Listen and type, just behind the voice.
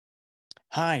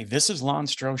Hi, this is Lon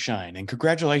Stroshine, and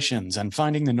congratulations on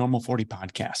finding the Normal 40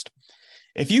 podcast.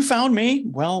 If you found me,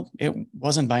 well, it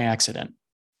wasn't by accident.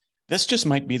 This just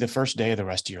might be the first day of the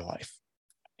rest of your life.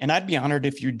 And I'd be honored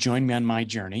if you'd join me on my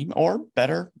journey, or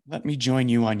better, let me join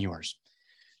you on yours.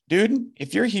 Dude,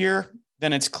 if you're here,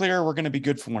 then it's clear we're going to be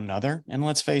good for one another. And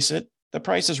let's face it, the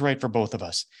price is right for both of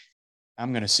us.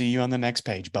 I'm going to see you on the next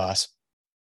page, boss.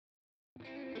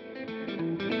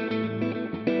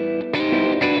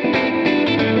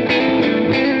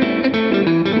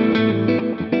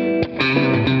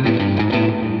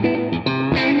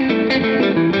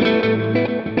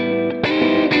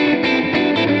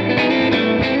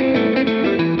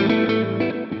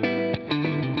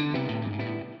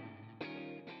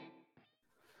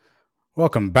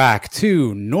 Welcome back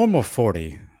to Normal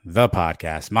 40, the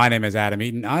podcast. My name is Adam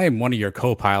Eaton. I am one of your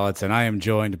co-pilots, and I am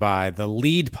joined by the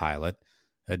lead pilot,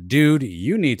 a dude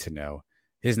you need to know.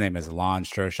 His name is Lon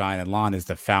Stroshine, and Lon is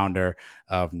the founder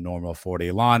of Normal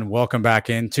 40. Lon, welcome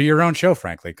back into your own show,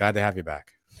 frankly. Glad to have you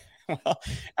back. Well,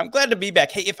 I'm glad to be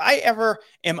back. Hey, if I ever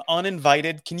am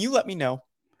uninvited, can you let me know?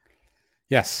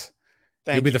 Yes.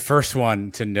 You'll be the first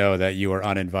one to know that you are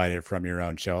uninvited from your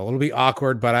own show. It'll be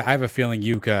awkward, but I have a feeling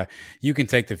you can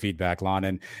take the feedback,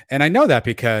 Lon. And I know that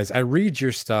because I read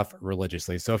your stuff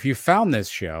religiously. So if you found this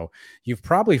show, you've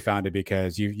probably found it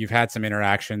because you've had some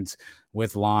interactions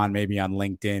with Lon, maybe on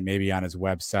LinkedIn, maybe on his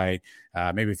website,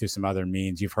 maybe through some other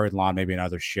means. You've heard Lon maybe in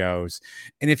other shows.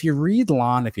 And if you read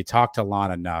Lon, if you talk to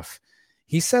Lon enough,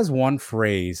 he says one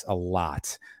phrase a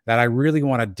lot that I really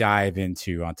want to dive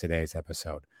into on today's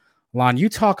episode. Lon, you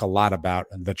talk a lot about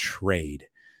the trade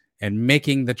and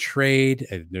making the trade.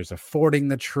 There's affording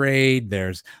the trade.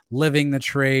 There's living the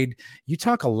trade. You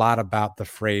talk a lot about the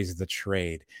phrase the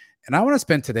trade. And I want to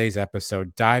spend today's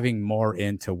episode diving more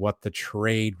into what the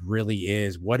trade really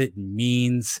is, what it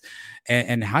means,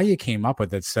 and how you came up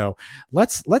with it. So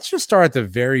let's just start at the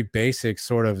very basic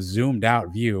sort of zoomed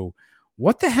out view.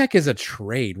 What the heck is a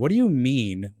trade? What do you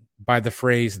mean by the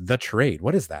phrase the trade?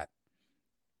 What is that?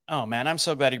 Oh man, I'm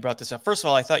so glad you brought this up. First of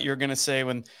all, I thought you were going to say,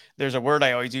 when there's a word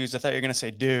I always use, I thought you were going to say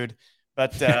dude,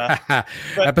 but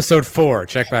episode 4,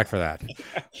 check back for that.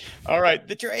 All right.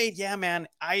 The trade. Yeah, man.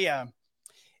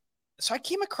 So I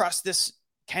came across this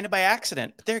kind of by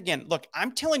accident, but there again, look,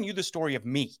 I'm telling you the story of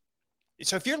me.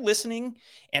 So if you're listening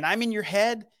and I'm in your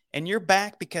head and you're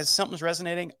back because something's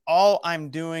resonating, all I'm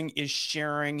doing is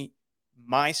sharing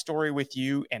my story with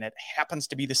you. And it happens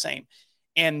to be the same.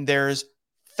 And there's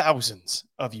thousands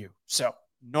of you. So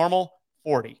Normal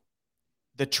 40,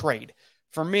 the trade.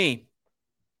 For me,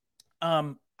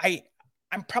 I'm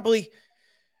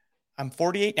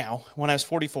 48 now. When I was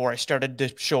 44, I started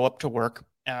to show up to work.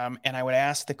 And I would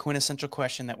ask the quintessential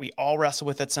question that we all wrestle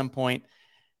with at some point: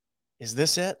 is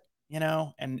this it?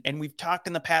 And we've talked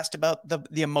in the past about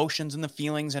the emotions and the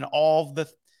feelings and all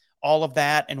of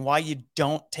that, and why you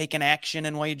don't take an action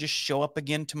and why you just show up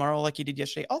again tomorrow like you did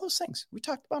yesterday. All those things, we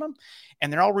talked about them,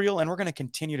 and they're all real, and we're going to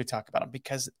continue to talk about them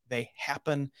because they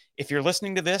happen. If you're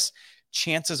listening to this,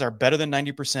 chances are better than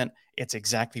 90% it's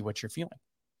exactly what you're feeling.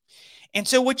 And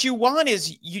so what you want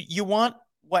is you want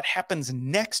what happens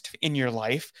next in your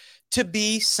life to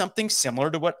be something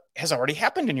similar to what has already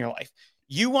happened in your life.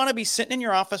 You want to be sitting in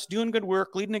your office doing good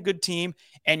work, leading a good team,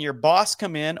 and your boss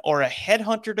come in, or a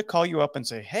headhunter to call you up and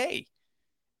say, hey,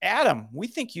 Adam, we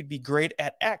think you'd be great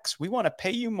at X. We want to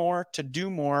pay you more to do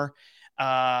more,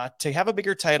 to have a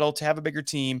bigger title, to have a bigger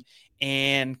team.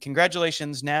 And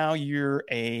congratulations, now you're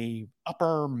a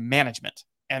upper management.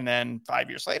 And then 5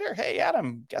 years later, hey,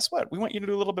 Adam, guess what? We want you to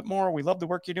do a little bit more. We love the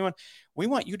work you're doing. We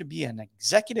want you to be an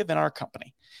executive in our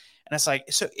company. And it's like,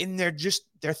 so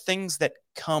they're things that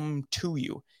come to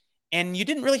you, and you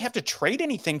didn't really have to trade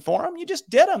anything for them. You just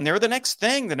did them. They're the next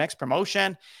thing, the next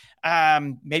promotion.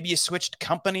 Maybe you switched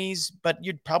companies, but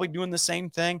you're probably doing the same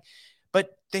thing,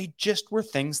 but they just were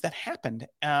things that happened.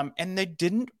 And they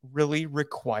didn't really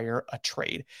require a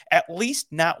trade, at least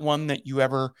not one that you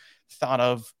ever thought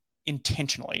of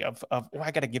intentionally of,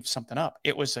 I got to give something up.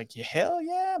 It was like, hell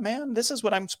yeah, man, this is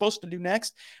what I'm supposed to do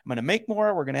next. I'm going to make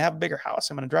more. We're going to have a bigger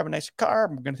house. I'm going to drive a nicer car.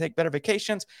 I'm going to take better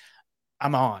vacations.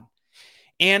 I'm on.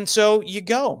 And so you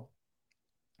go.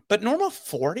 But Normal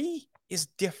 40 is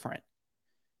different.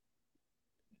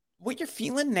 What you're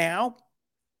feeling now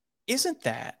isn't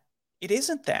that. It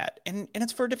isn't that. And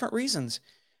it's for different reasons.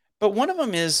 But one of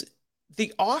them is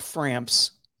the off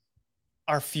ramps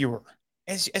are fewer.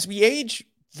 As we age,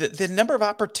 the number of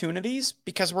opportunities,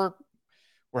 because we're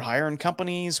hiring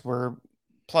companies,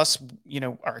 plus,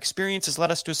 our experience has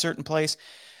led us to a certain place.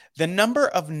 The number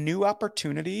of new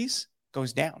opportunities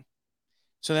goes down.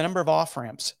 So the number of off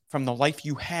ramps from the life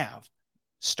you have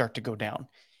start to go down.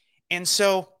 And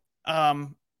so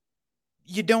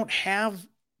you don't have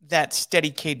that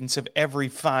steady cadence of every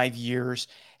 5 years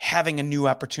having a new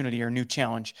opportunity or a new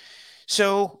challenge.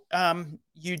 So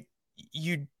you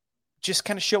just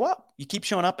kind of show up. You keep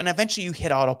showing up, and eventually you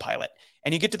hit autopilot,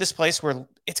 and you get to this place where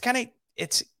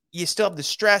you still have the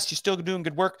stress, you're still doing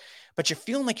good work, but you're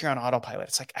feeling like you're on autopilot.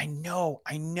 It's like, I know.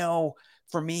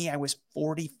 For me, I was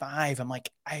 45. I'm like,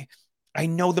 I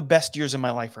know the best years of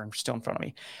my life are still in front of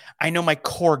me. I know my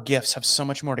core gifts have so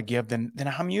much more to give than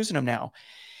I'm using them now.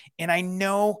 And I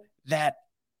know that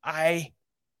I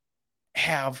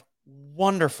have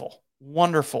wonderful,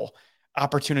 wonderful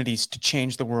opportunities to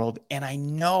change the world. And I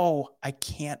know I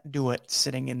can't do it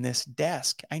sitting in this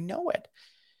desk. I know it.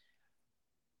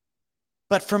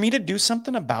 But for me to do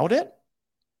something about it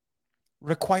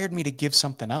required me to give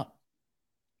something up.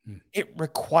 It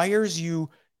requires you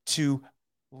to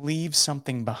leave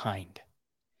something behind.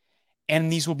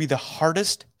 And these will be the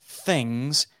hardest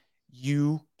things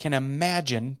you can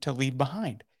imagine to leave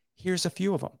behind. Here's a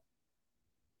few of them.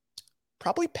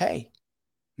 Probably pay.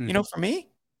 For me,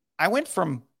 I went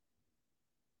from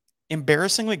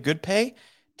embarrassingly good pay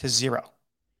to zero.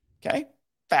 Okay?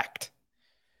 Fact.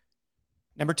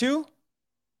 Number 2,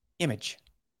 image.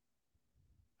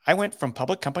 I went from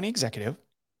public company executive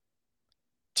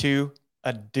to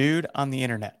a dude on the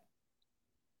internet.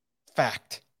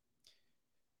 Fact.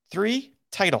 3,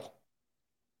 title.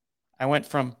 I went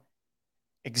from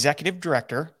executive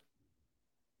director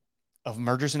of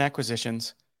mergers and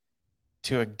acquisitions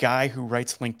to a guy who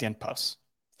writes LinkedIn posts.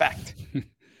 Fact.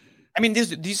 I mean,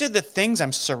 these are the things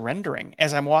I'm surrendering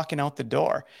as I'm walking out the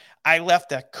door. I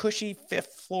left a cushy 5th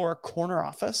floor corner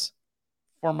office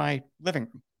for my living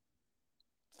room.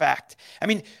 Fact. I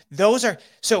mean,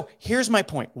 so here's my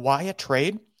point. Why a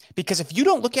trade? Because if you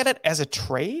don't look at it as a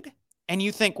trade and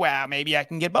you think, wow, maybe I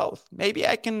can get both. Maybe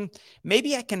I can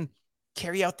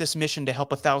carry out this mission to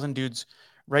help 1,000 dudes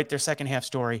write their second half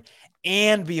story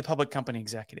and be a public company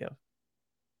executive.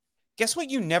 Guess what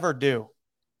you never do?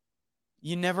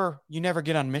 You never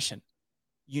get on mission.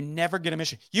 You never get a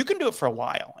mission. You can do it for a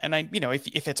while. And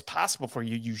if it's possible for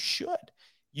you, you should.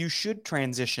 You should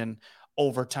transition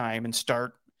over time and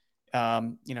start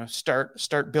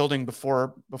building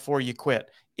before you quit.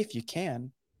 If you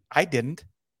can. I didn't.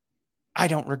 I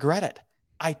don't regret it.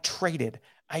 I traded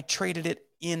it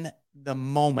in the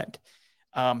moment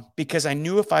because I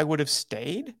knew if I would have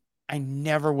stayed, I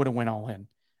never would have went all in.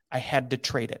 I had to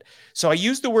trade it. So I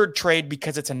use the word trade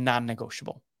because it's a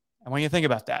non-negotiable. I want you to think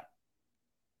about that.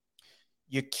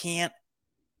 You can't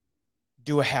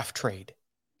do a half trade.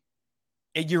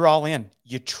 You're all in.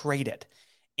 You trade it.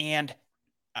 And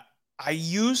I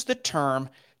use the term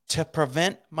to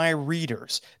prevent my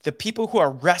readers, the people who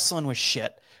are wrestling with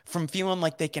shit, from feeling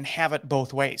like they can have it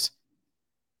both ways.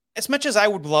 As much as I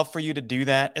would love for you to do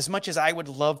that, as much as I would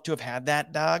love to have had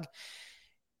that, dog,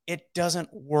 it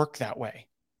doesn't work that way.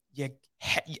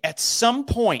 At some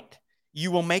point, you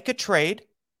will make a trade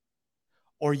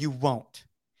or you won't.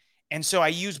 And so I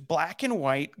use black and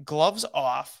white, gloves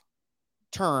off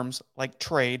terms like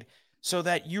trade so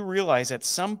that you realize at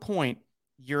some point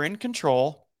you're in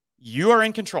control. You are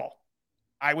in control.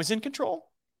 I was in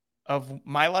control of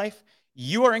my life.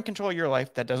 You are in control of your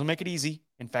life. That doesn't make it easy.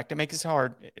 In fact, it makes it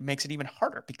hard. It makes it even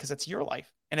harder because it's your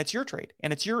life and it's your trade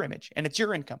and it's your image and it's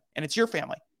your income and it's your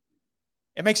family.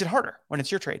 It makes it harder when it's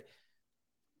your trade,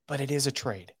 but it is a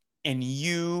trade and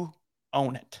you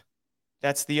own it.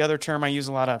 That's the other term I use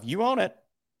a lot of. You own it.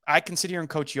 I can sit here and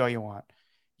coach you all you want.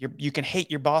 You can hate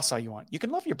your boss all you want. You can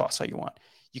love your boss all you want.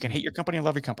 You can hate your company and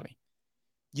love your company.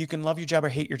 You can love your job or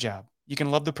hate your job. You can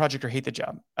love the project or hate the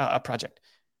job, project.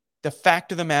 The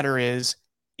fact of the matter is,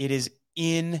 it is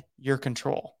in your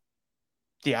control.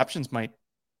 The options might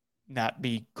not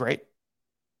be great,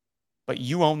 but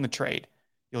you own the trade.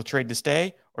 You'll trade to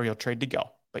stay or you'll trade to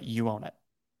go, but you own it.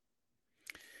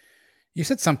 You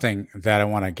said something that I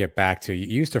want to get back to. You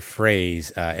used a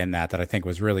phrase in that I think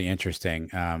was really interesting.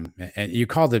 And you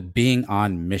called it being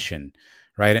on mission,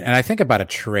 right? And I think about a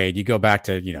trade. You go back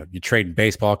to, you trade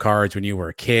baseball cards when you were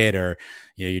a kid, or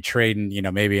you trading,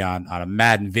 maybe on a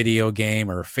Madden video game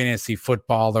or fantasy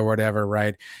football or whatever,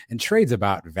 right? And trade's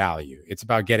about value. It's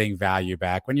about getting value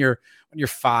back. When you're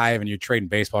 5 and you're trading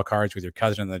baseball cards with your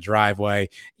cousin in the driveway,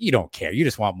 you don't care. You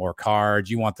just want more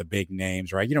cards. You want the big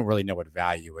names, right? You don't really know what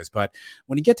value is. But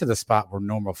when you get to the spot where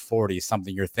normal 40 is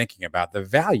something you're thinking about, the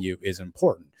value is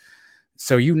important.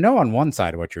 So on one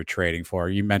side of what you're trading for,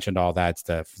 you mentioned all that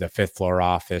stuff, the 5th floor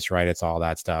office, right? It's all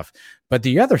that stuff. But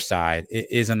the other side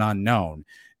is an unknown.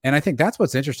 And I think that's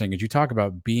what's interesting is you talk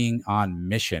about being on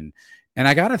mission. And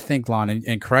I got to think, Lon,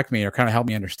 and correct me or kind of help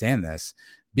me understand this.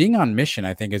 being on mission,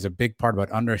 I think, is a big part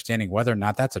about understanding whether or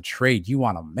not that's a trade you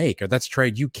want to make or that's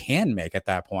trade you can make at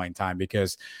that point in time,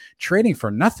 because trading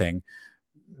for nothing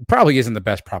probably isn't the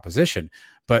best proposition.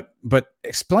 But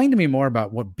explain to me more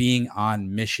about what being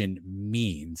on mission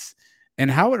means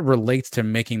and how it relates to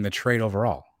making the trade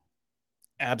overall.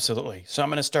 Absolutely. So I'm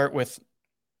going to start with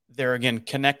there again,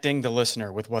 connecting the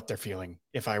listener with what they're feeling.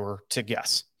 If I were to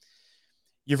guess,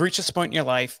 you've reached this point in your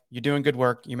life, you're doing good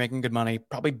work, you're making good money,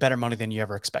 probably better money than you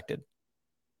ever expected.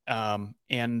 And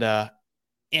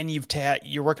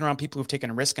you're working around people who've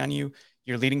taken a risk on you.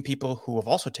 You're leading people who have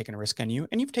also taken a risk on you,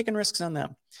 and you've taken risks on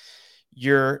them.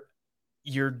 You're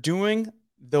doing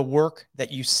the work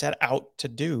that you set out to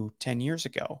do 10 years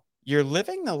ago. You're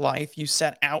living the life you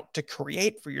set out to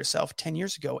create for yourself 10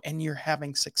 years ago, and you're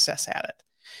having success at it.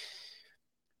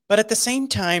 But at the same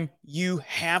time, you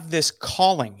have this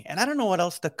calling, and I don't know what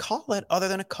else to call it other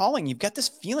than a calling. You've got this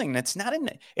feeling that's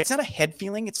it's not a head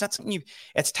feeling. It's not something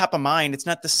it's top of mind. It's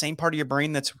not the same part of your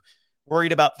brain that's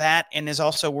worried about that and is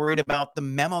also worried about the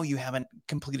memo you haven't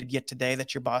completed yet today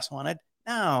that your boss wanted.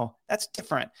 No, that's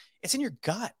different. It's in your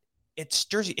gut. It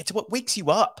stirs you. It's what wakes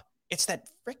you up. It's that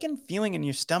freaking feeling in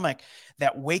your stomach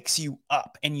that wakes you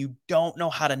up, and you don't know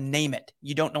how to name it.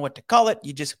 You don't know what to call it.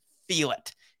 You just feel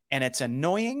it. And it's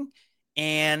annoying,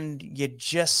 and you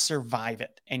just survive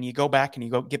it. And you go back and you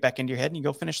go get back into your head and you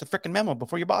go finish the freaking memo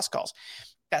before your boss calls.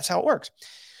 That's how it works.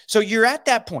 So you're at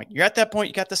that point. You got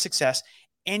the success,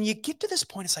 and you get to this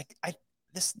point. It's like,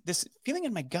 this feeling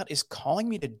in my gut is calling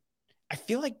me to, I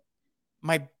feel like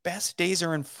my best days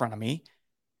are in front of me,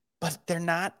 but they're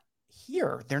not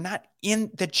here. They're not in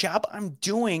the job I'm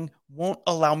doing won't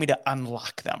allow me to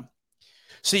unlock them.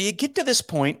 So you get to this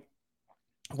point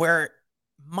where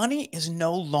money is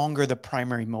no longer the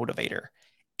primary motivator.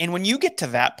 And when you get to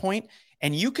that point,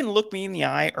 and you can look me in the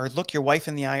eye, or look your wife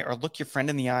in the eye, or look your friend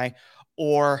in the eye,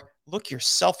 or look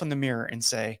yourself in the mirror and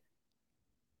say,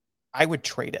 I would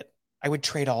trade it. I would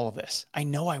trade all of this. I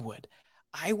know I would.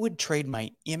 I would trade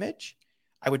my image.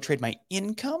 I would trade my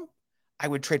income. I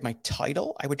would trade my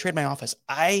title. I would trade my office.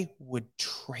 I would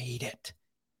trade it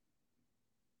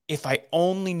if I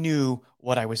only knew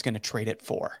what I was going to trade it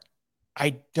for.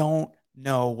 I don't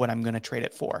know what I'm going to trade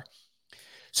it for.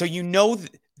 So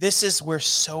this is where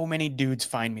so many dudes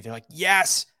find me. They're like,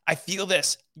 yes, I feel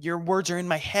this. Your words are in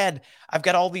my head. I've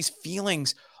got all these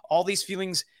feelings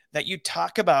that you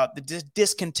talk about, the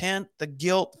discontent, the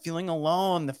guilt, feeling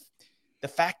alone, the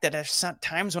fact that there's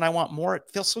times when I want more, it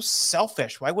feels so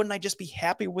selfish. Why wouldn't I just be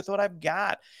happy with what I've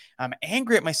got? I'm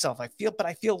angry at myself. I feel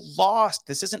lost.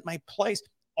 This isn't my place.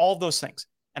 All those things.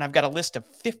 And I've got a list of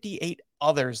 58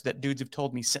 others that dudes have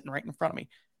told me sitting right in front of me.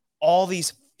 All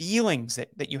these feelings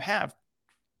that you have.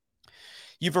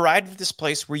 You've arrived at this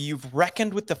place where you've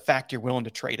reckoned with the fact you're willing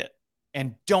to trade it.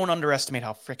 And don't underestimate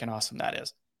how freaking awesome that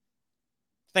is.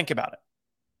 Think about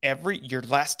it. Your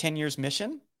last 10 years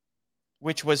mission,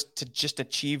 which was to just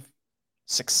achieve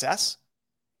success,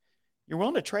 you're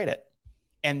willing to trade it.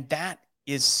 And that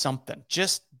is something.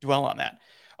 Just dwell on that.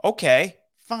 Okay,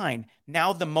 fine.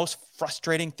 Now the most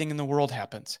frustrating thing in the world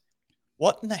happens.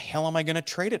 What in the hell am I going to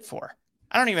trade it for?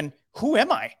 Who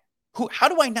am I? How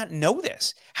do I not know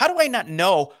this? How do I not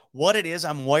know what it is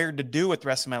I'm wired to do with the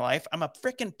rest of my life? I'm a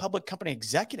freaking public company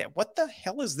executive. What the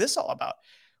hell is this all about?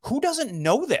 Who doesn't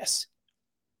know this?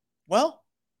 Well,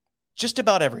 just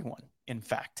about everyone, in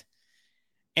fact.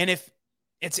 And if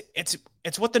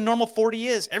it's what the normal 40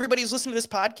 is, everybody who's listening to this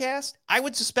podcast, I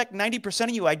would suspect 90% of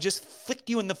you, I just flicked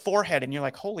you in the forehead and you're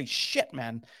like, holy shit,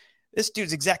 man, this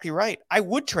dude's exactly right. I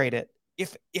would trade it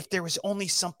if there was only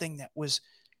something that was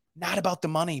not about the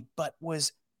money, but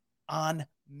was on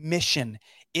mission.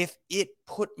 If it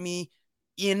put me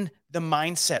in the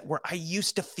mindset where I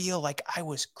used to feel like I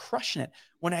was crushing it,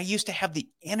 when I used to have the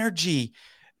energy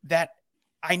that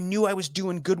I knew I was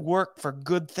doing good work for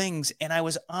good things, and I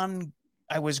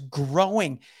was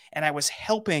growing, and I was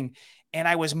helping, and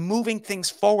I was moving things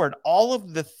forward. All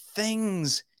of the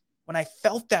things, when I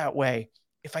felt that way,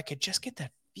 if I could just get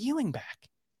that feeling back,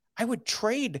 I would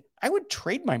trade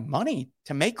my money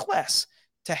to make less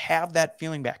to have that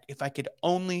feeling back if I could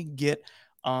only get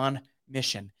on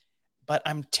mission. But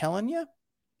I'm telling you,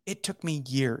 it took me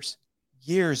years.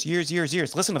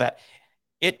 Listen to that.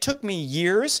 It took me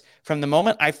years from the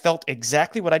moment I felt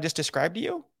exactly what I just described to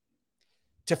you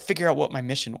to figure out what my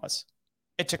mission was.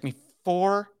 It took me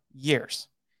 4 years.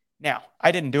 Now,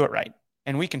 I didn't do it right,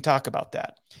 and we can talk about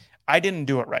that. I didn't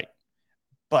do it right,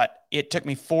 but it took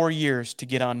me 4 years to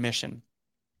get on mission.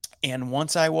 And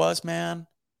once I was,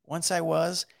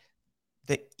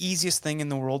 the easiest thing in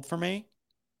the world for me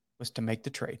was to make the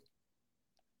trade.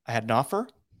 I had an offer.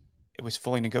 It was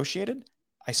fully negotiated.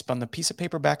 I spun the piece of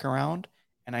paper back around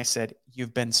and I said,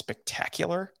 "You've been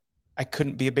spectacular. I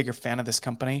couldn't be a bigger fan of this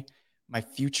company. My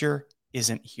future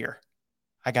isn't here.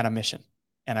 I got a mission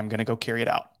and I'm going to go carry it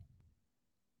out."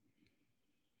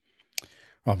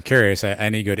 Well, I'm curious.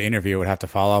 Any good interview would have to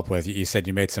follow up with. You said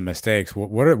you made some mistakes.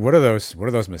 What are those? What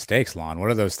are those mistakes, Lon?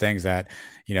 What are those things that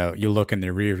you look in the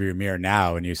rearview mirror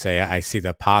now and you say, "I see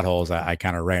the potholes I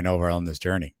kind of ran over on this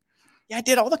journey." Yeah, I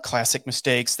did all the classic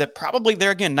mistakes that probably there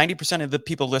again 90% of the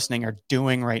people listening are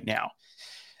doing right now.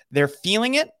 They're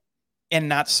feeling it and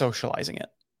not socializing it.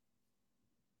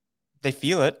 They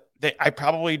feel it. I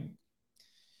probably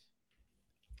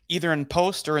either in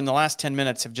post or in the last 10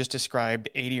 minutes have just described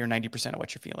 80 or 90% of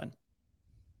what you're feeling.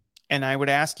 And I would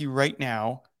ask you right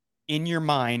now, in your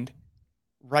mind,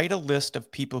 write a list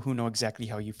of people who know exactly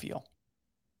how you feel.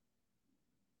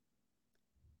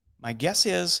 My guess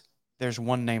is there's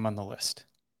one name on the list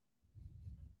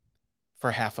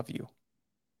for half of you.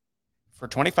 For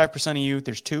 25% of you,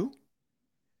 there's two.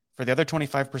 For the other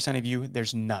 25% of you,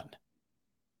 there's none.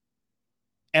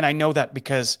 And I know that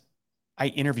because I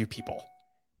interview people.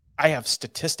 I have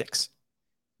statistics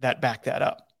that back that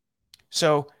up.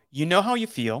 So you know how you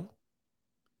feel.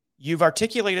 You've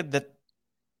articulated that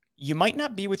you might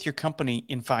not be with your company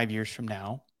in 5 years from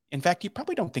now. In fact, you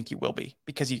probably don't think you will be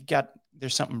because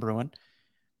there's something brewing.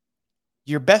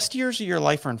 Your best years of your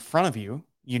life are in front of you.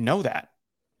 You know that.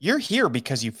 You're here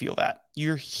because you feel that.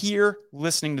 You're here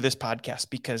listening to this podcast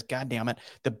because, God damn it,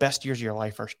 the best years of your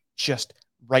life are just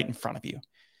right in front of you.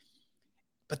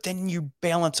 But then you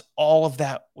balance all of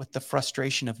that with the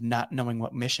frustration of not knowing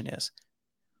what mission is.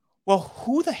 Well,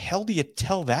 who the hell do you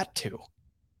tell that to?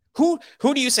 Who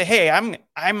do you say, "Hey, I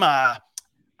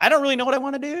don't really know what I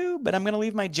want to do, but I'm going to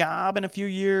leave my job in a few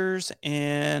years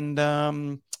and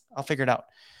I'll figure it out."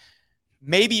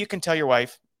 Maybe you can tell your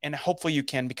wife, and hopefully you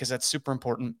can because that's super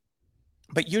important,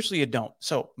 but usually you don't.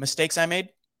 So mistakes I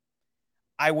made,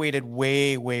 I waited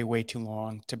way, way, way too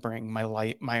long to bring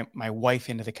my wife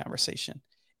into the conversation.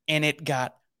 And it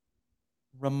got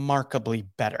remarkably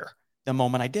better the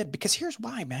moment I did, because here's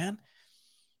why, man.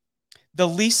 The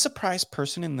least surprised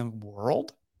person in the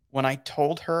world, when I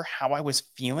told her how I was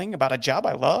feeling about a job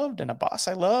I loved and a boss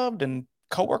I loved and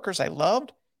coworkers I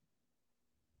loved,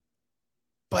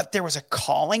 but there was a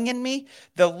calling in me,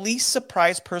 the least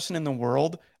surprised person in the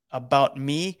world about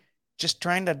me just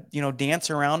trying to, dance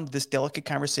around this delicate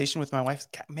conversation with my wife.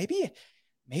 Maybe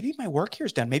my work here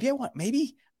is done. Maybe I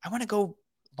want to go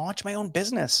launch my own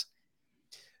business.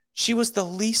 She was the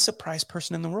least surprised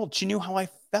person in the world. She knew how I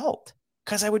felt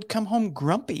because I would come home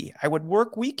grumpy. I would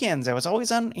work weekends. I was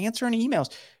always on answering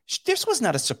emails. This was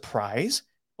not a surprise.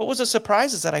 What was a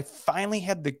surprise is that I finally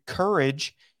had the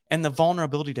courage and the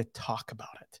vulnerability to talk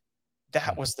about it.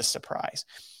 That was the surprise.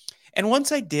 And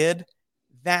once I did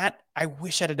that, I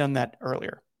wish I'd have done that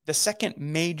earlier. The second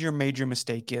major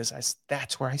mistake is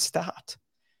that's where I stopped.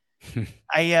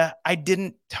 I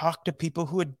didn't talk to people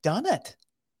who had done it.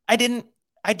 I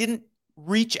didn't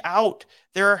reach out.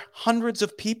 There are hundreds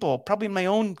of people, probably in my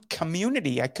own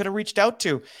community, I could have reached out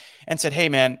to and said, "Hey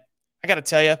man, I got to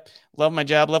tell you, love my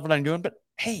job, love what I'm doing. But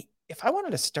hey, if I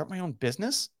wanted to start my own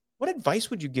business, what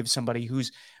advice would you give somebody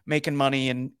who's making money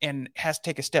and has to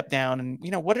take a step down? And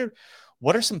what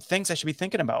are some things I should be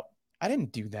thinking about?" I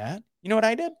didn't do that. You know what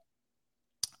I did?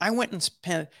 I went and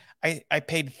spent, I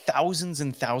paid thousands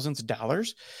and thousands of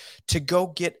dollars to go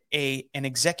get an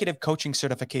executive coaching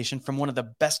certification from one of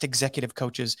the best executive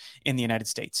coaches in the United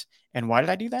States. And why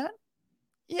did I do that?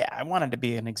 Yeah, I wanted to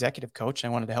be an executive coach. I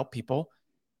wanted to help people,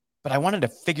 but I wanted to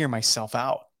figure myself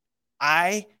out.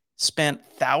 I spent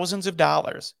thousands of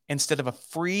dollars instead of a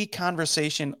free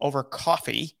conversation over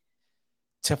coffee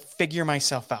to figure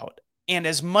myself out. And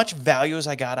as much value as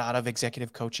I got out of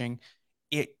executive coaching,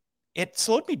 it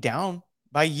slowed me down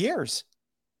by years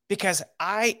because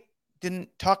I didn't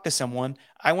talk to someone.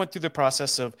 I went through the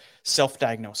process of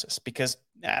self-diagnosis because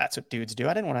that's what dudes do.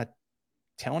 I didn't want to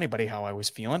tell anybody how I was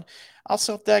feeling. I'll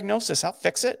self-diagnosis. I'll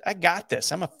fix it. I got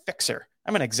this. I'm a fixer.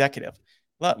 I'm an executive.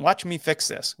 Watch me fix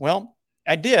this. Well,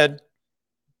 I did,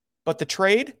 but the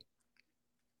trade,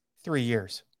 3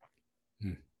 years.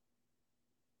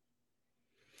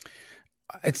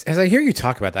 As I hear you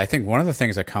talk about that, I think one of the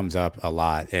things that comes up a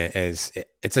lot is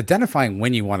it's identifying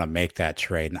when you want to make that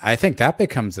trade. And I think that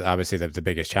becomes obviously the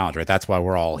biggest challenge, right? That's why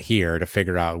we're all here, to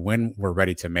figure out when we're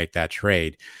ready to make that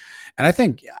trade. And I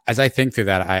think as I think through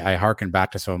that, I hearken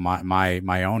back to some of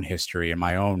my own history and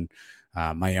my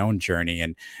own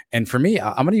journey. And for me,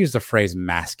 I'm going to use the phrase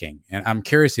masking. And I'm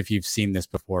curious if you've seen this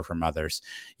before from others.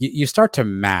 You start to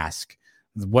mask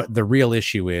what the real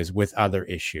issue is with other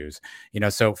issues.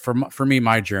 So for me,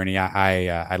 my journey,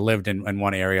 I lived in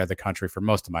one area of the country for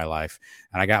most of my life,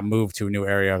 and I got moved to a new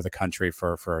area of the country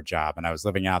for a job, and I was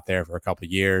living out there for a couple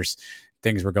of years.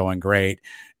 Things were going great.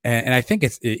 And I think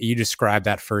you described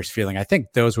that first feeling. I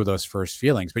think those were those first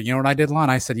feelings. But you know what I did, Lon?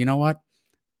 I said, you know what?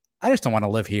 I just don't want to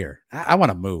live here. I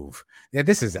want to move. Yeah,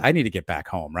 I need to get back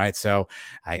home, right? So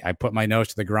I put my nose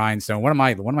to the grindstone. One of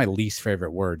my least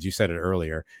favorite words, you said it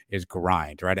earlier, is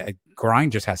grind, right?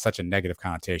 Grind just has such a negative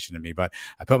connotation to me, but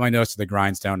I put my nose to the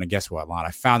grindstone, and guess what, Lon?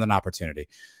 I found an opportunity,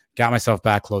 got myself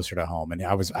back closer to home, and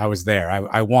I was there.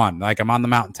 I won. Like, I'm on the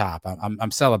mountaintop.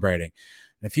 I'm celebrating.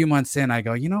 And a few months in, I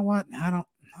go, you know what? I don't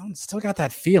still got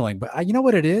that feeling, but you know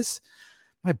what it is?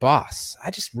 My boss. I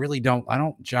just really don't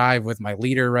jive with my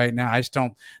leader right now. I just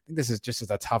don't think this is just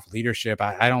a tough leadership.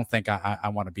 I don't think I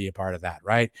want to be a part of that.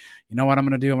 Right. You know what I'm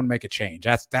going to do? I'm going to make a change.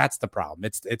 That's the problem.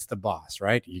 It's the boss,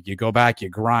 right? You go back, you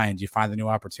grind, you find the new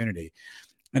opportunity.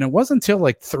 And it wasn't until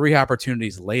like 3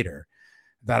 opportunities later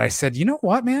that I said, you know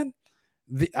what, man,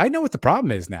 I know what the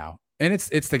problem is now. And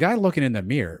it's the guy looking in the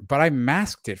mirror, but I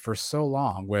masked it for so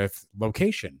long with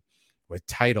location, with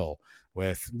title,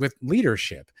 with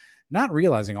leadership, not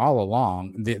realizing all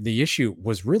along the issue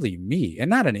was really me, and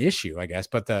not an issue, I guess,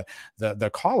 but the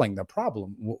calling, the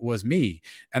problem was me.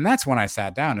 And that's when I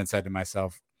sat down and said to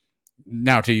myself,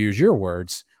 now, to use your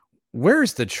words,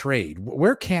 where's the trade?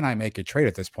 Where can I make a trade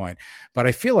at this point? But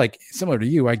I feel like, similar to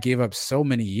you, I gave up so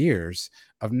many years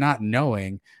of not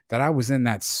knowing that I was in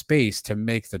that space to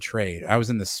make the trade. I was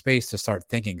in the space to start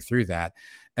thinking through that.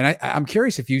 And I'm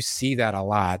curious if you see that a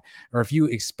lot, or if you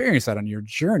experience that on your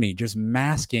journey, just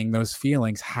masking those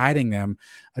feelings, hiding them,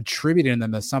 attributing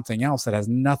them to something else that has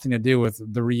nothing to do with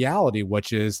the reality,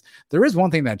 which is there is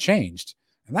one thing that changed,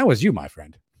 and that was you, my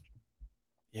friend.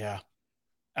 Yeah.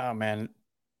 Oh, man.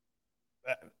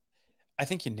 I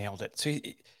think you nailed it. So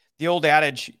the old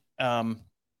adage, no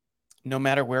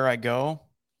matter where I go,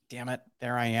 damn it,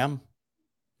 there I am.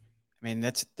 I mean,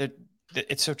 it's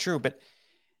so true. But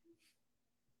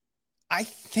I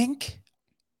think,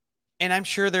 and I'm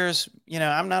sure there's,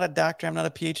 I'm not a doctor, I'm not a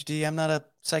PhD, I'm not a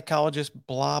psychologist,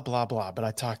 blah, blah, blah, but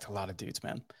I talk to a lot of dudes,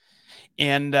 man.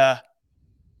 And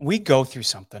we go through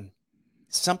something.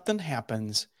 Something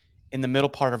happens in the middle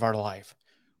part of our life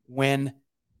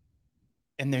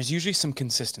and there's usually some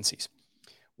consistencies.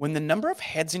 When the number of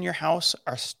heads in your house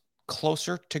are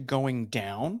closer to going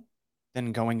down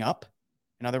than going up,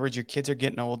 in other words, your kids are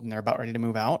getting old and they're about ready to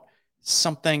move out,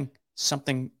 something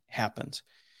happens.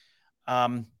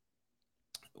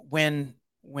 When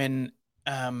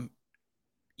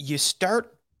you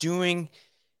start doing,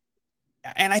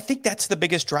 and I think that's the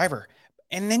biggest driver,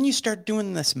 and then you start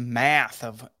doing this math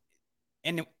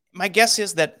and my guess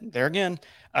is that there again,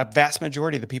 a vast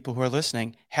majority of the people who are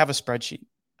listening have a spreadsheet.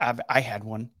 I had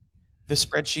one, the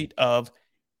spreadsheet of,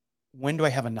 when do I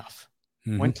have enough?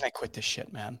 Mm-hmm. When can I quit this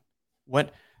shit, man?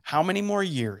 How many more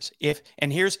years?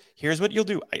 And here's what you'll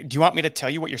do. Do you want me to tell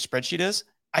you what your spreadsheet is?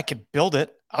 I could build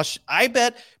it. I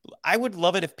bet I would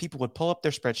love it if people would pull up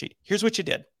their spreadsheet. Here's what you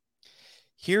did.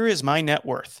 Here is my net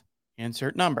worth.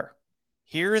 Insert number.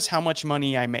 Here is how much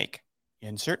money I make.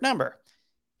 Insert number.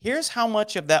 Here's how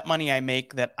much of that money I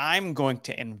make that I'm going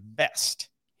to invest.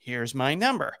 Here's my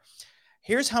number.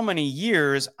 Here's how many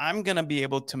years I'm going to be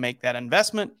able to make that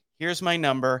investment. Here's my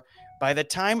number. By the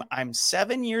time I'm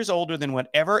 7 years older than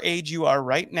whatever age you are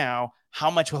right now,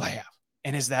 how much will I have?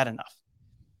 And is that enough?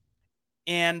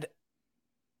 And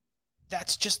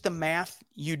that's just the math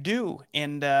you do.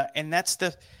 And that's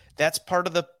part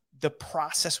of the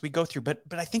process we go through. But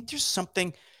I think there's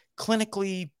something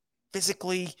clinically,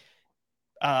 physically,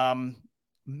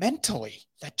 mentally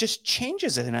that just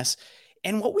changes in us.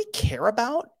 And what we care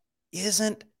about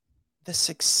isn't the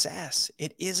success.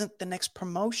 It isn't the next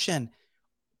promotion.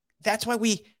 That's why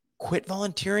we quit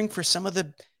volunteering for some of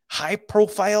the high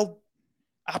profile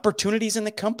opportunities in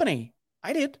the company.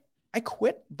 I did. I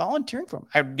quit volunteering for them.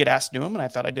 I would get asked to do them, and I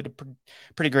thought I did a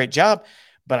pretty great job,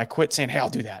 but I quit saying, hey, I'll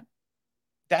do that.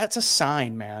 That's a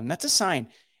sign, man. That's a sign,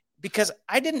 because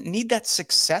I didn't need that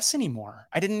success anymore.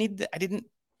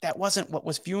 That wasn't what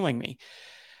was fueling me.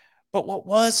 But what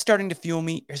was starting to fuel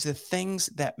me is the things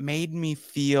that made me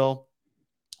feel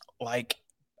like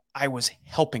I was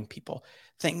helping people,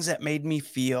 things that made me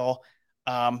feel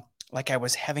like I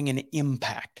was having an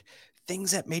impact,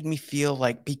 things that made me feel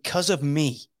like because of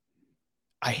me,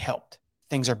 I helped.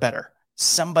 Things are better.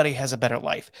 Somebody has a better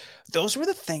life. Those were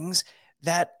the things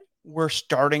that were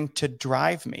starting to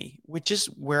drive me, which is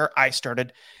where I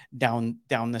started down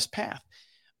this path.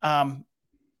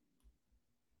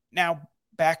 Now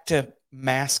back to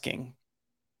masking.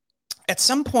 at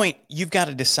some point, you've got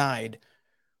to decide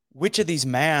which of these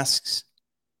masks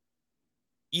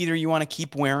either you want to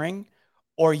keep wearing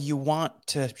or you want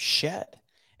to shed.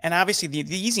 And obviously,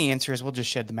 the easy answer is we'll just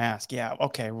shed the mask. Yeah,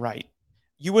 okay, right.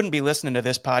 You wouldn't be listening to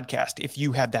this podcast if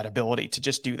you had that ability to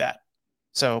just do that.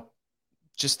 So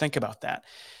just think about that.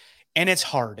 And it's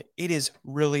hard. It is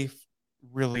really,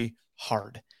 really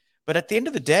hard. But at the end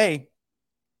of the day,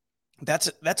 that's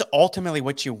ultimately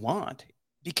what you want,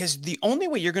 because the only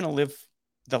way you're going to live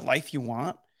the life you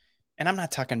want, and I'm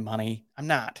not talking money. I'm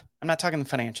not talking the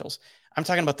financials. I'm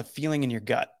talking about the feeling in your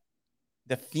gut,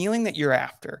 the feeling that you're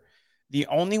after. The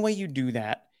only way you do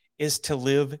that is to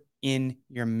live in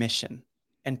your mission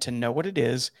and to know what it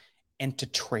is and to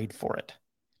trade for it.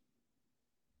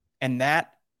 And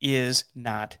that is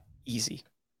not easy.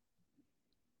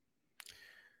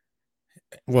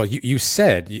 Well, you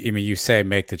said, I mean, you say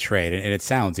make the trade, and it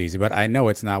sounds easy, but I know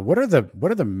it's not. What are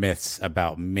the myths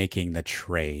about making the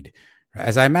trade?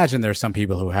 As I imagine, there's some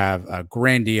people who have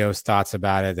grandiose thoughts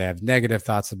about it. They have negative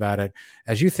thoughts about it.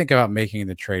 As you think about making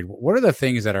the trade, what are the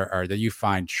things that are that you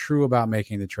find true about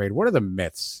making the trade? What are the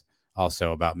myths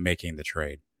also about making the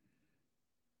trade?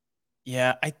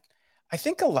 Yeah, I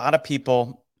think a lot of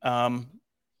people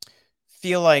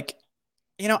feel like,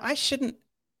 I shouldn't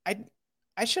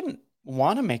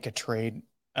want to make a trade.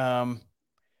 And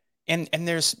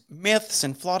there's myths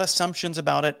and flawed assumptions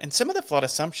about it. And some of the flawed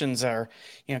assumptions are,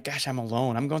 gosh, I'm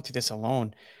alone. I'm going through this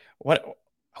alone. What,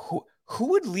 who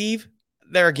would leave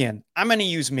there again? I'm going to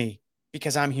use me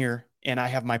because I'm here and I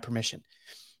have my permission.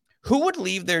 Who would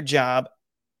leave their job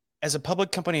as a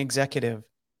public company executive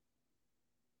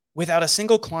without a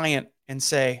single client and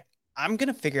say, I'm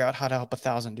going to figure out how to help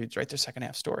 1,000 dudes write their second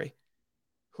half story?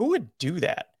 Who would do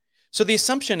that? So the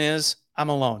assumption is I'm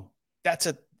alone. That's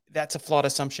a flawed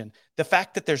assumption. The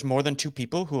fact that there's more than 2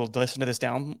 people who will listen to this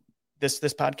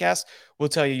podcast will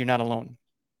tell you you're not alone.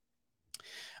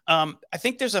 I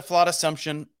think there's a flawed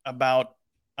assumption about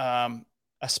a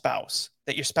spouse,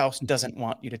 that your spouse doesn't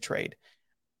want you to trade.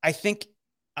 I think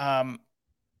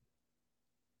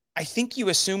you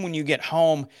assume when you get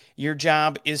home, your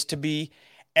job is to be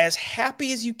as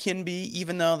happy as you can be,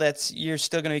 even though you're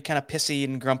still going to be kind of pissy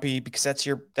and grumpy because that's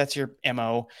your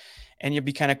MO, and you'll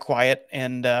be kind of quiet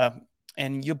and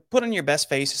you put on your best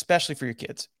face, especially for your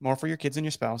kids, more for your kids than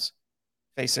your spouse.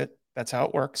 Face it, that's how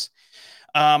it works.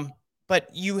 But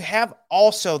you have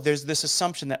also, there's this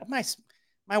assumption that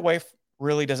my wife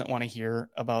really doesn't want to hear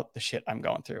about the shit I'm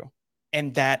going through,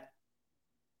 and that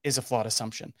is a flawed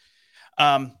assumption.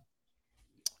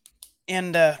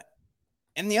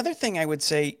 And the other thing I would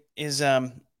say is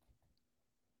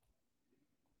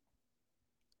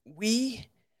we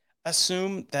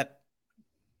assume that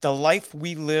the life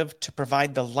we live to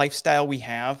provide the lifestyle we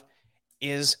have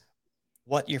is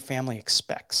what your family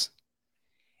expects.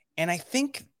 And I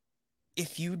think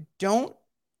if you're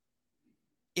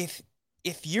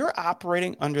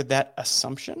operating under that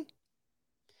assumption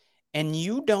and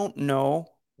you don't know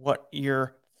what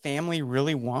your family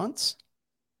really wants,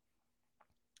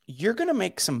 you're going to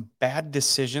make some bad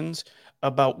decisions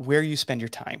about where you spend your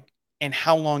time and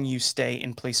how long you stay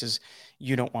in places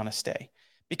you don't want to stay.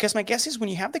 Because my guess is when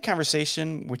you have the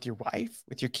conversation with your wife,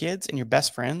 with your kids, and your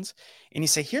best friends, and you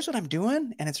say, here's what I'm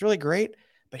doing, and it's really great,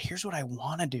 but here's what I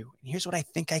want to do, and here's what I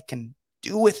think I can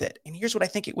do with it, and here's what I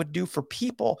think it would do for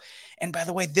people. And by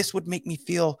the way, this would make me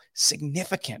feel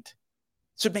significant.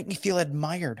 This would make me feel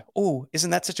admired. Oh,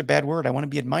 isn't that such a bad word? I want to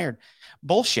be admired.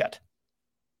 Bullshit.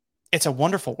 It's a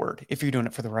wonderful word if you're doing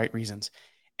it for the right reasons.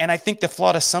 And I think the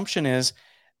flawed assumption is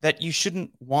that you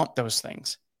shouldn't want those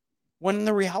things, when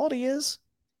the reality is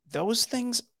those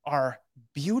things are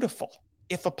beautiful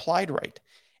if applied right.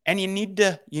 And you need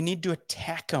to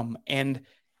attack them and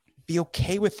be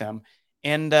okay with them.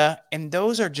 And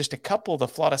those are just a couple of the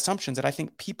flawed assumptions that I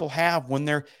think people have when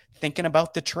they're thinking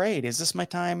about the trade. Is this my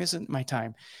time? Isn't my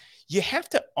time? You have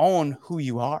to own who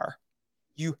you are.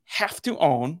 You have to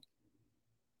own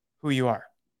who you are.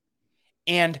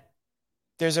 And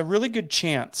there's a really good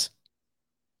chance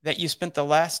that you spent the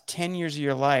last 10 years of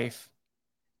your life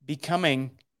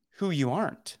becoming who you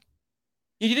aren't.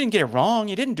 You didn't get it wrong.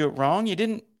 You didn't do it wrong.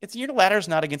 Your ladder's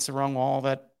not against the wrong wall,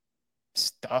 that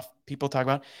stuff people talk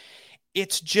about.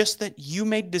 It's just that you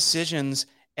made decisions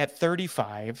at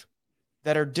 35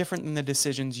 that are different than the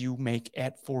decisions you make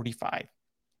at 45.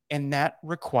 And that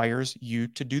requires you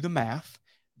to do the math,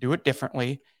 do it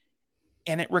differently,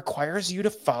 and it requires you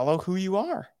to follow who you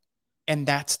are. And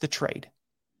that's the trade.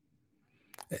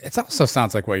 It also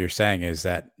sounds like what you're saying is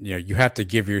that, you have to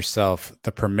give yourself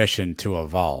the permission to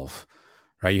evolve,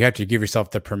 right? You have to give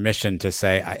yourself the permission to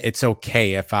say, it's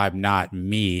okay if I'm not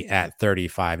me at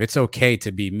 35. It's okay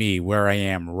to be me where I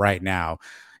am right now.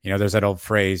 There's that old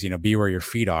phrase, be where your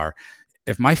feet are.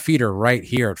 If my feet are right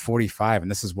here at 45 and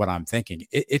this is what I'm thinking,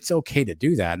 it's okay to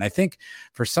do that. And I think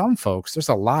for some folks, there's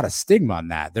a lot of stigma on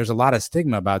that. There's a lot of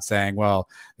stigma about saying, well,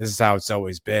 this is how it's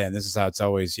always been. This is how it's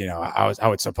always,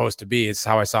 how it's supposed to be. It's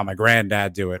how I saw my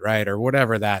granddad do it, right? Or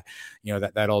whatever that,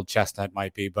 that old chestnut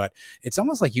might be. But it's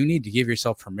almost like you need to give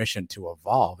yourself permission to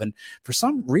evolve. And for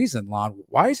some reason, Lon,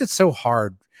 why is it so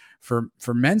hard for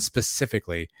men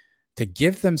specifically to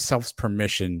give themselves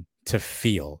permission to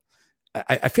feel?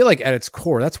 I feel like at its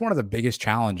core, that's one of the biggest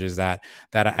challenges that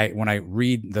when I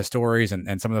read the stories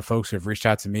and some of the folks who have reached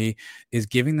out to me, is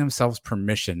giving themselves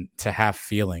permission to have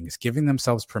feelings, giving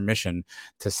themselves permission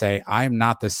to say, I'm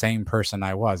not the same person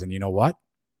I was. And you know what?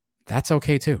 That's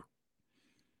okay too.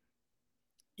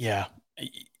 Yeah,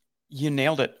 you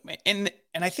nailed it. And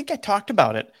I think I talked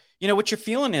about it. What you're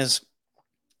feeling is,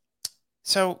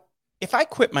 so if I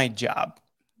quit my job,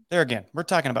 there again, we're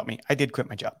talking about me. I did quit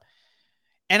my job.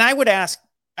 And I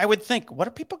would think, what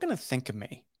are people going to think of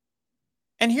me?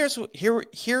 And here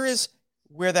is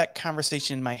where that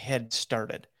conversation in my head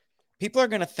started. People are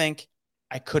going to think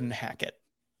I couldn't hack it.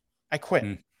 I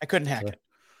quit. I couldn't hack it.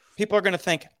 People are going to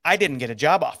think I didn't get a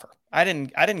job offer. I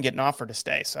didn't get an offer to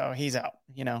stay. So he's out,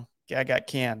 I got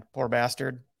canned, poor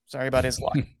bastard. Sorry about his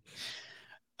luck.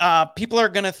 People are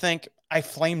going to think I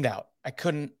flamed out. I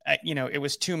couldn't, it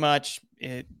was too much.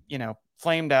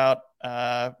 Flamed out.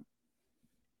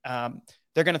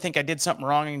 They're going to think I did something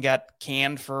wrong and got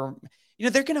canned for,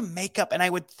 they're going to make up. And I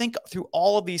would think through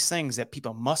all of these things that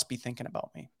people must be thinking about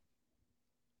me.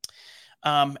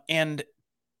 And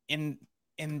in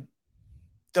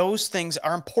those things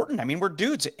are important. I mean, we're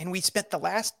dudes and we spent the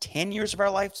last 10 years of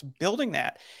our lives building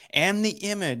that, and the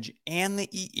image and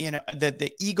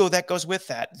the ego that goes with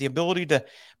that, the ability to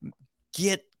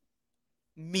get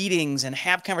meetings and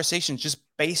have conversations just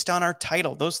based on our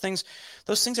title. Those things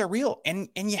are real. And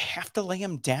you have to lay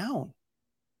them down.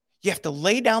 You have to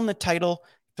lay down the title,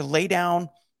 to lay down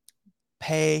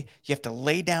pay. You have to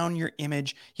lay down your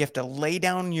image. You have to lay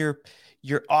down your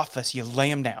office. You lay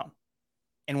them down.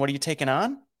 And what are you taking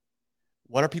on?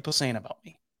 What are people saying about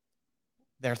me?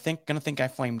 They're going to think I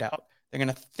flamed out. They're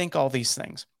going to think all these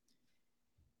things.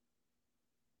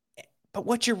 But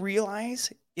what you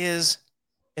realize is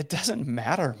it doesn't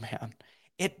matter, man.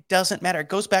 It doesn't matter. It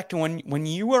goes back to when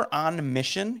you are on a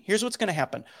mission. Here's what's going to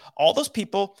happen. All those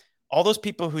people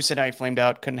who said I flamed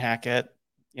out, couldn't hack it,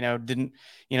 didn't,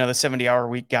 the 70-hour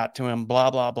week got to him, blah,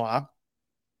 blah, blah.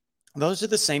 Those are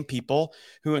the same people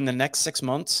who in the next 6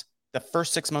 months, the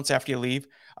first 6 months after you leave,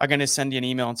 are going to send you an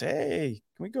email and say, hey,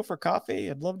 can we go for coffee?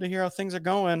 I'd love to hear how things are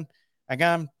going.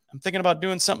 I'm thinking about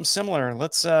doing something similar.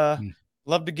 Let's, I'd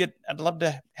love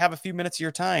to have a few minutes of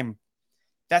your time.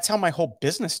 That's how my whole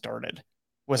business started.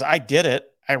 Was I did it,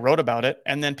 I wrote about it,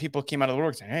 and then people came out of the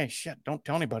work saying, hey, shit, don't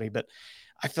tell anybody, but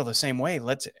I feel the same way.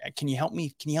 Can you help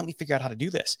me figure out how to do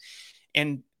this?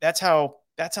 And that's how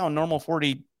Normal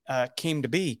 40 came to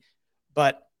be.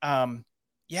 But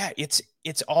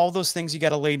it's all those things you got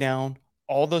to lay down,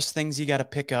 all those things you got to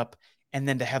pick up, and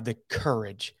then to have the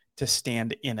courage to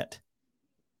stand in it.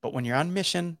 But when you're on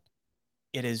mission,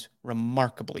 it is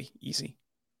remarkably easy.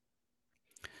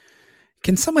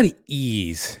 Can somebody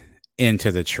ease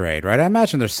into the trade, right? I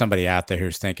imagine there's somebody out there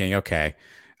who's thinking, okay,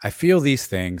 I feel these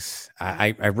things.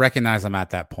 I recognize I'm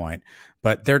at that point,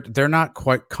 but they're not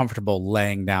quite comfortable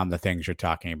laying down the things you're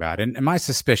talking about. And my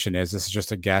suspicion is, this is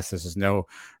just a guess, this is no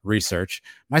research.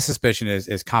 My suspicion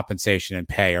is compensation and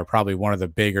pay are probably one of the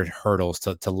bigger hurdles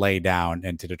to lay down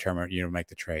and to determine, make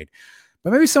the trade.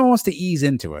 But maybe someone wants to ease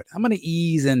into it. I'm going to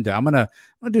ease into, I'm going to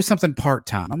do something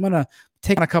part-time. I'm going to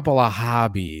take on a couple of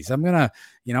hobbies. I'm going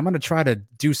to try to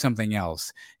do something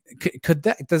else.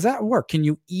 Does that work? Can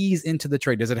you ease into the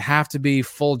trade? Does it have to be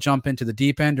full jump into the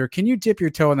deep end, or can you dip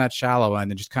your toe in that shallow end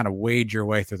and just kind of wade your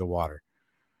way through the water?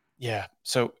 Yeah.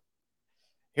 So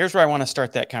here's where I want to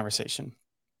start that conversation.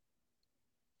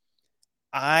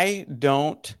 I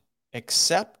don't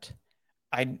accept,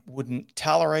 I wouldn't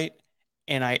tolerate,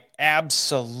 and I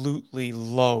absolutely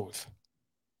loathe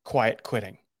quiet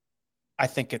quitting. I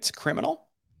think it's criminal.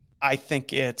 I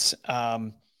think it's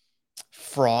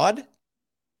fraud.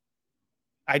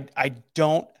 I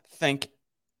don't think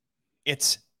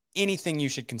it's anything you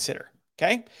should consider.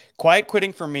 Okay. Quiet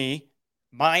quitting for me,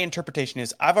 my interpretation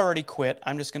is I've already quit.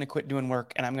 I'm just going to quit doing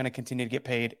work and I'm going to continue to get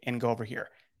paid and go over here.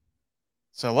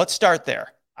 So let's start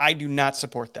there. I do not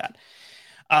support that.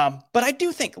 But I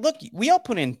do think, look, we all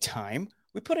put in time.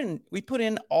 We put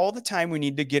in all the time we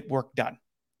need to get work done.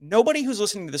 Nobody who's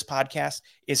listening to this podcast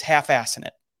is half-assing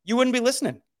it. You wouldn't be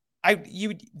listening.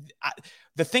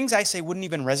 The things I say wouldn't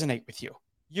even resonate with you.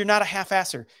 You're not a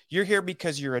half-asser. You're here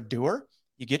because you're a doer.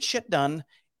 You get shit done,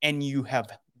 and you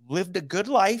have lived a good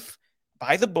life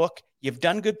by the book. You've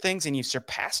done good things, and you've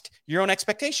surpassed your own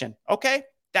expectation. Okay,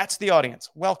 that's the audience.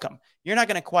 Welcome. You're not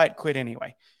going to quit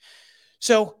anyway.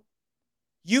 So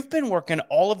you've been working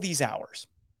all of these hours.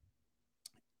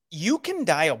 You can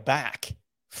dial back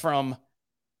from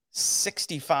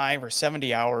 65 or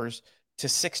 70 hours to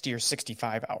 60 or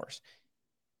 65 hours.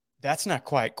 That's not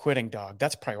quiet quitting, dog.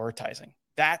 That's prioritizing.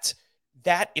 That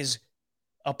is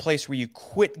a place where you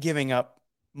quit giving up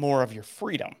more of your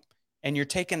freedom, and you're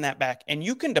taking that back, and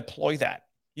you can deploy that.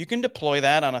 You can deploy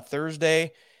that on a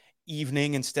Thursday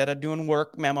evening. Instead of doing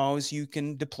work memos, you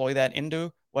can deploy that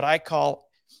into what I call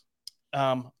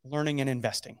learning and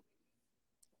investing.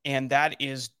 And that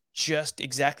is just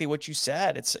exactly what you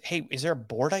said. It's, hey, is there a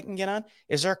board I can get on?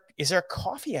 Is there a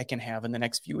coffee I can have in the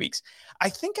next few weeks? I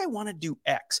think I want to do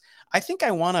X. I think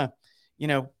I want to,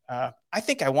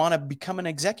 become an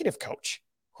executive coach.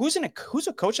 Who's a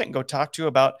coach I can go talk to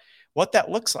about what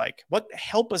that looks like? What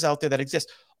help is out there that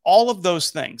exists? All of those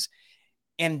things.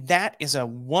 And that is a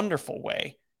wonderful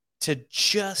way to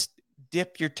just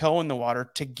dip your toe in the water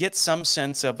to get some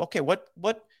sense of, okay, what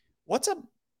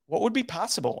would be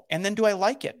possible? And then, do I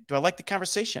like it? Do I like the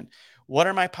conversation? What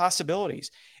are my possibilities?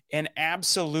 And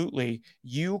absolutely,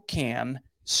 you can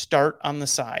start on the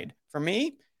side. For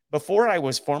me, before I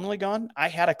was formally gone, I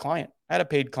had a client. I had a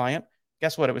paid client.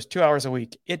 Guess what? It was 2 hours a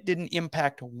week. It didn't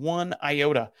impact one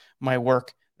iota my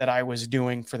work that I was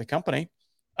doing for the company.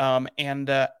 And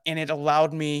it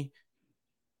allowed me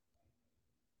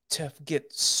to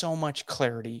get so much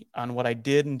clarity on what I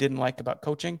did and didn't like about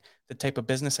coaching, the type of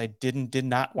business I did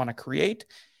not want to create.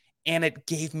 And it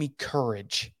gave me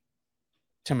courage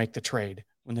to make the trade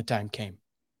when the time came.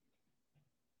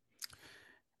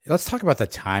 Let's talk about the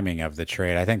timing of the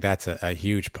trade. I think that's a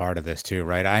huge part of this too,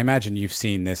 right? I imagine you've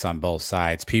seen this on both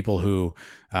sides. People who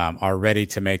are ready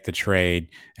to make the trade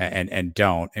and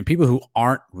don't, and people who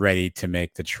aren't ready to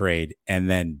make the trade and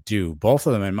then do. Both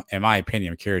of them, in my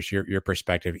opinion, I'm curious your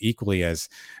perspective, equally as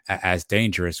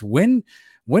dangerous. When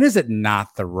is it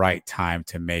not the right time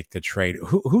to make the trade?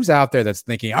 Who's out there that's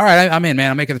thinking, all right, I'm in, man.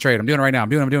 I'm making the trade. I'm doing it right now.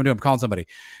 I'm calling somebody.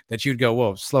 That you'd go,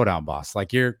 whoa, slow down, boss.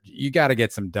 Like you got to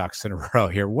get some ducks in a row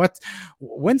here.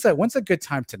 When's a good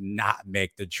time to not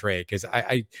make the trade? Because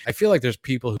I feel like there's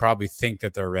people who probably think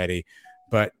that they're ready,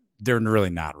 but they're really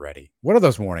not ready. What are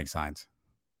those warning signs?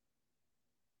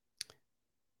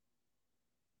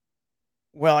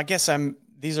 Well, I guess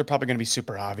these are probably going to be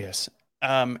super obvious.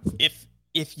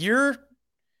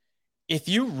 If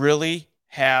you really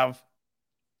have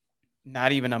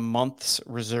not even a month's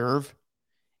reserve,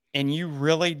 and you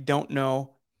really don't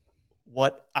know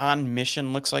what on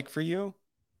mission looks like for you,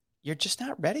 you're just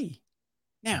not ready.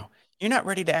 Now, you're not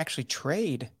ready to actually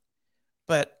trade,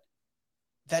 but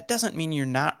that doesn't mean you're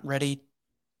not ready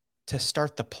to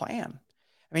start the plan.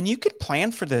 I mean, you could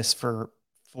plan for this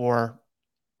like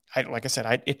I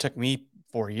said, it took me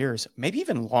 4 years, maybe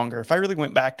even longer. If I really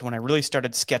went back to when I really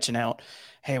started sketching out,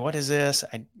 hey, what is this?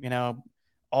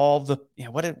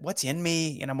 What's in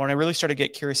me? When I really started to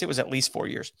get curious, it was at least 4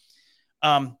 years.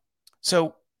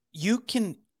 So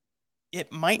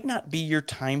it might not be your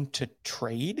time to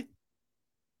trade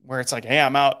where it's like, hey,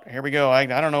 I'm out. Here we go. I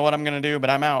don't know what I'm going to do, but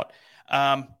I'm out.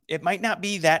 It might not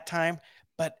be that time,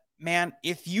 but man,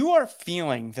 if you are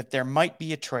feeling that there might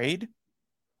be a trade,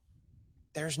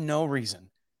 there's no reason,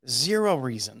 zero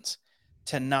reasons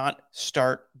to not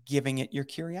start giving it your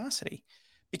curiosity.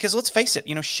 Because let's face it,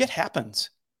 shit happens.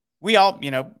 We all,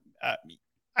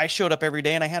 I showed up every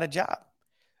day and I had a job,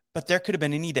 but there could have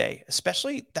been any day,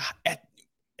 especially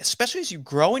as you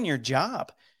grow in your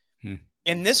job.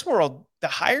 In this world, the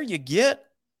higher you get,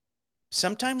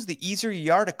 sometimes the easier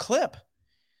you are to clip.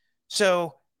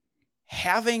 So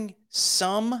having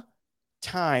some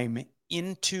time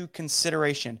into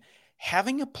consideration,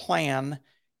 having a plan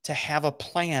to have a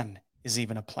plan is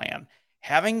even a plan.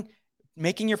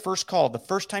 Making your first call, the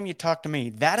first time you talk to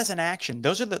me, that is an action.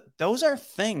 Those are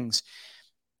things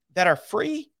that are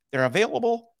free, they're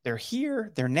available, they're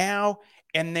here, they're now,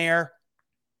 and they're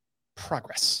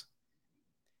progress.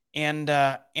 And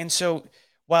so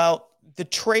while the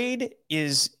trade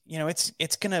is,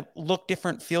 it's going to look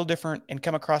different, feel different, and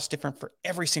come across different for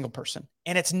every single person.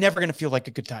 And it's never going to feel like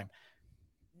a good time.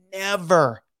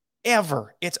 Never,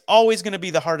 ever. It's always going to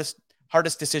be the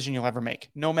hardest decision you'll ever make,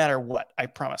 no matter what. I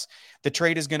promise. The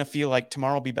trade is going to feel like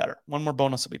tomorrow will be better. One more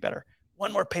bonus will be better.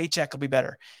 One more paycheck will be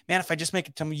better. Man, if I just make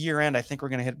it to year end, I think we're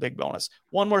going to hit a big bonus.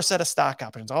 One more set of stock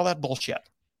options, all that bullshit.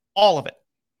 all of it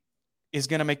is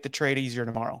going to make the trade easier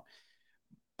tomorrow.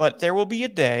 But there will be a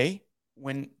day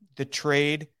when the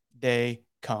trade day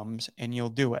comes and you'll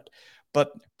do it.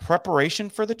 But preparation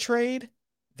for the trade,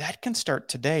 that can start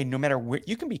today, no matter where.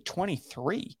 You can be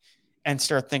 23 and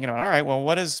start thinking about, all right, well,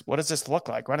 what does this look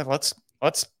like? Let's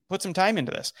put some time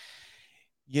into this.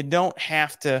 You don't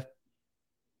have to,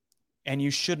 and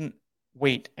you shouldn't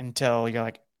wait until you're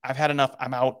like, I've had enough,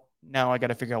 I'm out. Now I got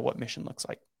to figure out what mission looks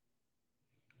like.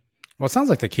 Well, it sounds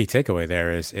like the key takeaway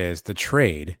there is the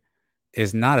trade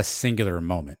is not a singular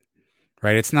moment,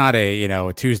 right? It's not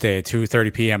a Tuesday at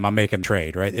 2:30 p.m. I'm making a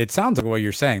trade, right? It sounds like what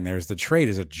you're saying there is the trade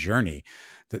is a journey.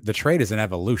 The trade is an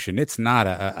evolution. It's not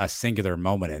a singular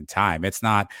moment in time. It's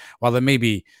not, while it may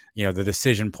be, the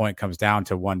decision point comes down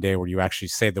to one day where you actually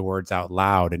say the words out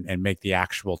loud and make the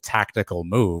actual tactical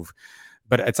move.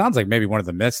 But it sounds like maybe one of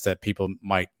the myths that people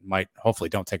might hopefully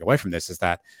don't take away from this is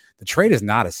that the trade is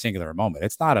not a singular moment.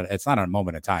 It's not a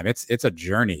moment in time. It's a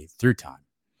journey through time.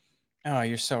 Oh,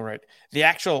 you're so right. The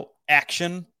actual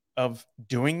action of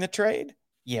doing the trade,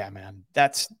 yeah, man,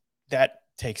 that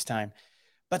takes time.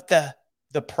 But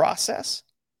the process,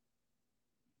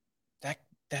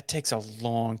 that takes a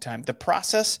long time. The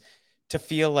process to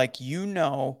feel like you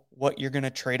know what you're going to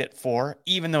trade it for,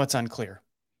 even though it's unclear,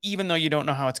 even though you don't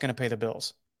know how it's going to pay the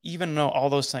bills, even though all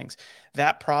those things,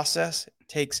 that process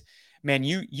takes, man,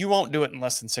 you won't do it in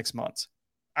less than 6 months.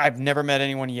 I've never met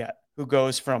anyone yet who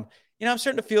goes from, I'm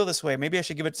starting to feel this way, maybe I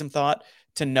should give it some thought,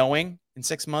 to knowing in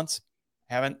 6 months.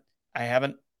 I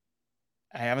haven't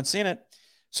seen it.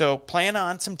 So plan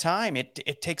on some time.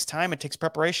 It takes time. It takes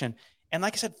preparation. And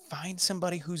like I said, find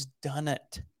somebody who's done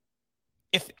it.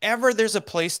 If ever there's a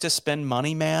place to spend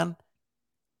money, man,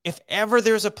 if ever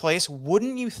there's a place,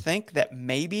 wouldn't you think that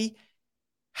maybe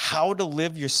how to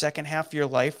live your second half of your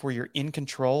life where you're in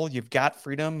control, you've got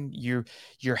freedom, you're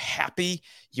happy,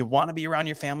 you want to be around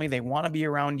your family, they want to be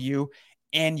around you,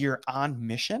 and you're on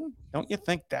mission? Don't you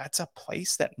think that's a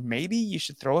place that maybe you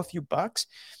should throw a few bucks?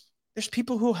 There's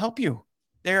people who will help you.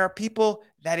 There are people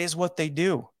that is what they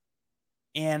do.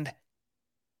 And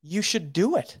you should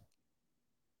do it.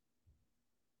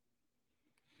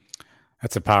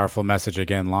 That's a powerful message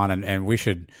again, Lon, and we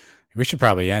should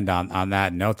probably end on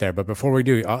that note there. But before we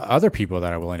do, other people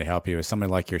that are willing to help you is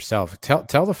somebody like yourself.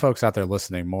 Tell the folks out there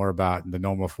listening more about the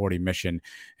Normal 40 mission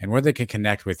and where they can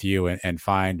connect with you and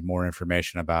find more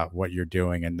information about what you're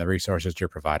doing and the resources you're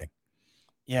providing.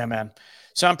 Yeah, man.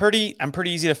 So I'm pretty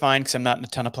easy to find because I'm not in a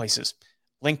ton of places.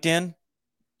 LinkedIn,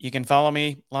 you can follow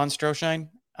me, Lon Stroschein,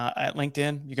 at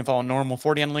LinkedIn. You can follow Normal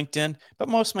 40 on LinkedIn, but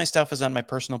most of my stuff is on my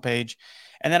personal page.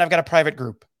 And then I've got a private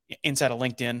group inside of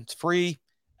LinkedIn. It's free.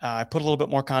 I put a little bit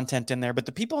more content in there, but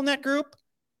the people in that group,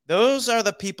 those are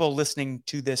the people listening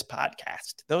to this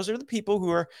podcast. Those are the people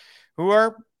who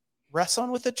are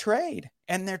wrestling with the trade,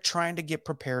 and they're trying to get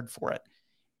prepared for it,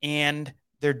 and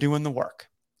they're doing the work,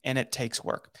 and it takes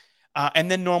work.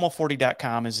 And then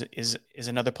normal40.com is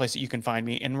another place that you can find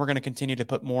me. And we're going to continue to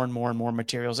put more and more and more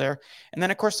materials there. And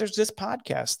then of course there's this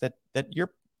podcast that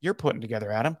you're putting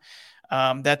together, Adam.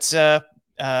 That's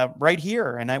right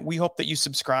here. And we hope that you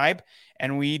subscribe,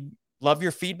 and we love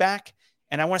your feedback.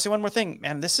 And I want to say one more thing,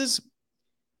 man. This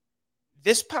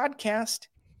podcast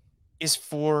is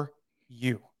for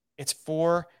you. It's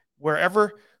for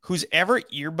whose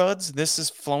earbuds this is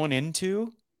flowing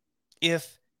into.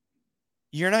 If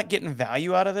you're not getting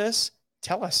value out of this,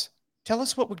 tell us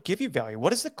what would give you value.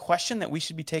 What is the question that we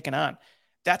should be taking on?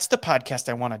 That's the podcast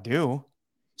I want to do.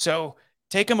 So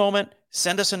take a moment,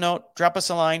 send us a note, drop us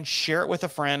a line, share it with a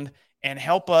friend, and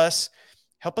help us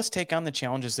take on the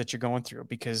challenges that you're going through,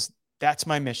 because that's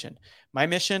my mission. My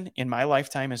mission in my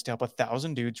lifetime is to help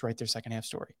 1,000 dudes write their second half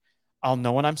story. I'll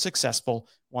know when I'm successful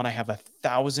when I have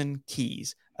 1,000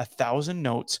 keys, 1,000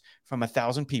 notes from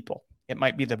 1,000 people. It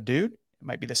might be the dude, it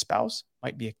might be the spouse,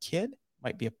 might be a kid,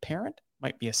 might be a parent,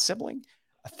 might be a sibling.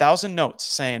 1,000 notes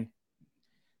saying,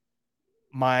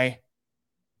 my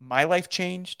life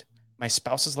changed, my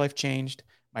spouse's life changed,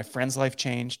 my friend's life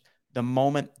changed the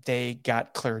moment they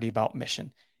got clarity about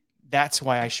mission. That's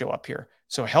why I show up here.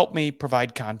 So help me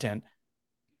provide content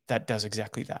that does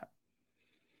exactly that.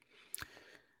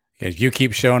 If you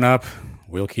keep showing up,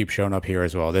 we'll keep showing up here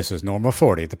as well. This is Normal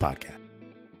 40, the podcast.